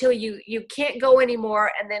go until you can't go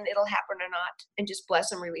anymore, and then it'll happen or not, and just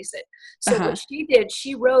bless and release it. So what she did,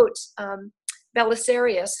 she wrote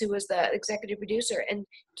Belisarius, who was the executive producer, and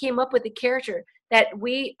came up with a character that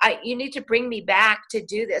you need to bring me back to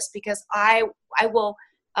do this, because I will.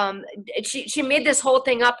 She made this whole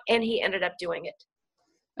thing up, and he ended up doing it.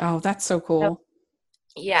 Oh, that's so cool. So,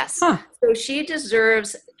 yes. Huh. So she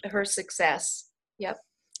deserves her success. Yep.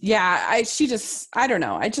 Yeah. I don't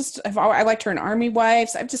know. I liked her in Army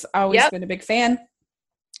Wives. I've just always been a big fan.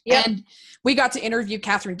 Yep. And we got to interview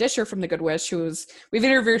Catherine Disher from The Good Witch, we've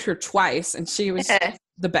interviewed her twice, and she was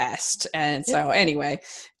the best. And so anyway,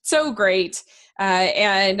 so great.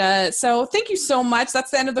 So thank you so much. That's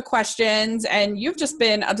the end of the questions, and you've just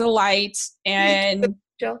been a delight. And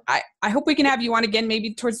I hope we can have you on again,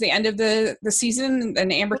 maybe towards the end of the season,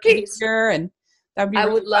 and Amber Kitty's here, and that would be really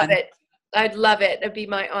I would love it. I'd love it. It'd be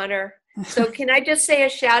my honor. So can I just say a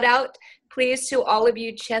shout out, please, to all of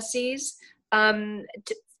you Chessies.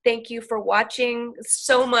 Thank you for watching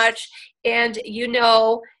so much. And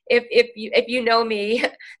if you know me,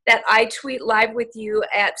 that I tweet live with you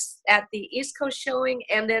at the East Coast showing,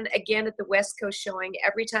 and then again at the West Coast showing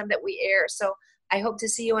every time that we air. So I hope to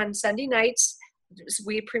see you on Sunday nights.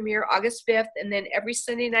 We premiere August 5th, and then every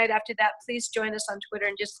Sunday night after that, please join us on Twitter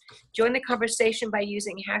and just join the conversation by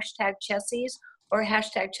using #Chessies or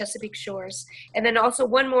 #Chesapeake Shores. And then also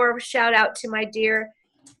one more shout out to my dear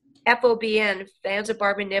FOBN, fans of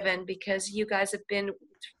Barbara Niven, because you guys have been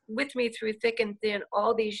with me through thick and thin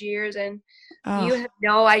all these years, and you have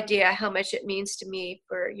no idea how much it means to me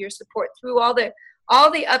for your support through all the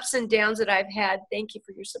ups and downs that I've had. Thank you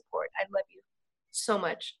for your support. I love you so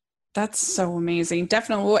much. That's so amazing.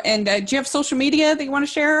 Definitely. And do you have social media that you want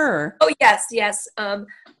to share? Or? Oh, yes.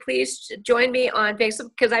 Please join me on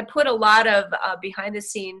Facebook, because I put a lot of behind the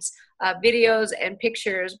scenes videos and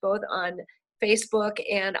pictures both on Facebook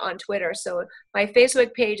and on Twitter. So my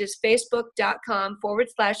Facebook page is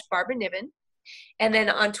facebook.com/Barbara Niven. And then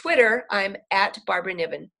on Twitter, I'm at Barbara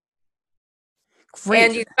Niven. Great.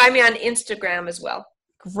 And you can find me on Instagram as well.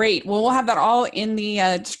 Great. Well, we'll have that all in the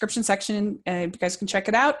description section. You guys can check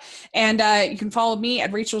it out. And you can follow me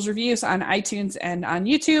at Rachel's Reviews on iTunes and on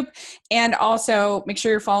YouTube. And also make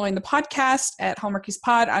sure you're following the podcast at Hallmarkies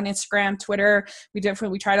Pod on Instagram, Twitter. We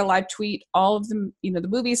try to live tweet all of the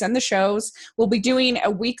movies and the shows. We'll be doing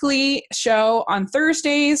a weekly show on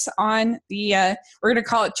Thursdays on the, we're going to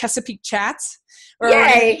call it Chesapeake Chats.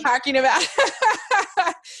 We're talking about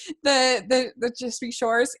the Chesapeake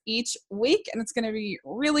Shores each week, and it's going to be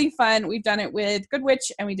really fun. We've done it with Good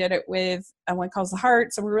Witch, and we did it with One Calls the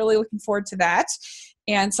Heart, so we're really looking forward to that.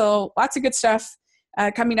 And so lots of good stuff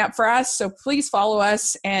coming up for us, so please follow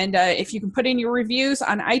us. And if you can put in your reviews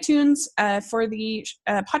on iTunes for the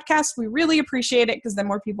podcast, we really appreciate it, because then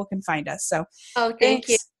more people can find us. So thank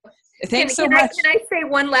you. Thanks so much. Can I say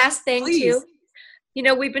one last thing, Please. too?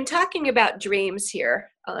 We've been talking about dreams here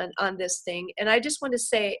on this thing, and I just want to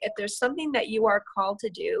say, if there's something that you are called to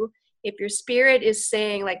do, if your spirit is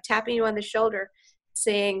saying, like tapping you on the shoulder,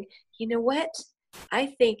 saying, you know what,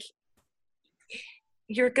 I think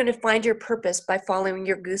you're going to find your purpose by following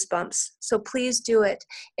your goosebumps. So please do it,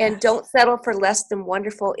 and don't settle for less than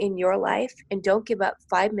wonderful in your life, and don't give up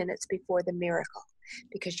 5 minutes before the miracle,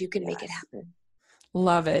 because you can make it happen.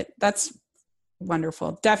 Love it. That's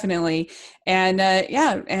wonderful. Definitely. And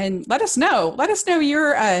and let us know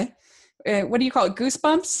your what do you call it?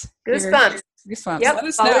 Goosebumps? Goosebumps. Goosebumps. Yep. Let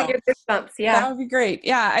us Follow know. your goosebumps. Yeah. That would be great.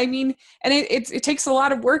 Yeah. I mean, and it takes a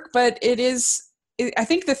lot of work, but I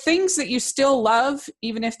think the things that you still love,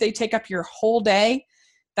 even if they take up your whole day,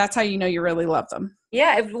 that's how you know you really love them.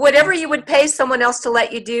 Yeah. Whatever you would pay someone else to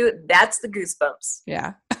let you do, that's the goosebumps.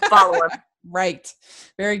 Yeah. Follow them. Right.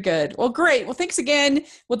 Very good. Well, great. Well, thanks again.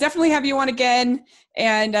 We'll definitely have you on again.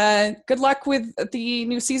 And good luck with the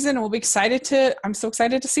new season. We'll be I'm so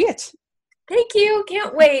excited to see it. Thank you.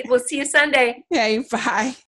 Can't wait. We'll see you Sunday. Okay. Bye.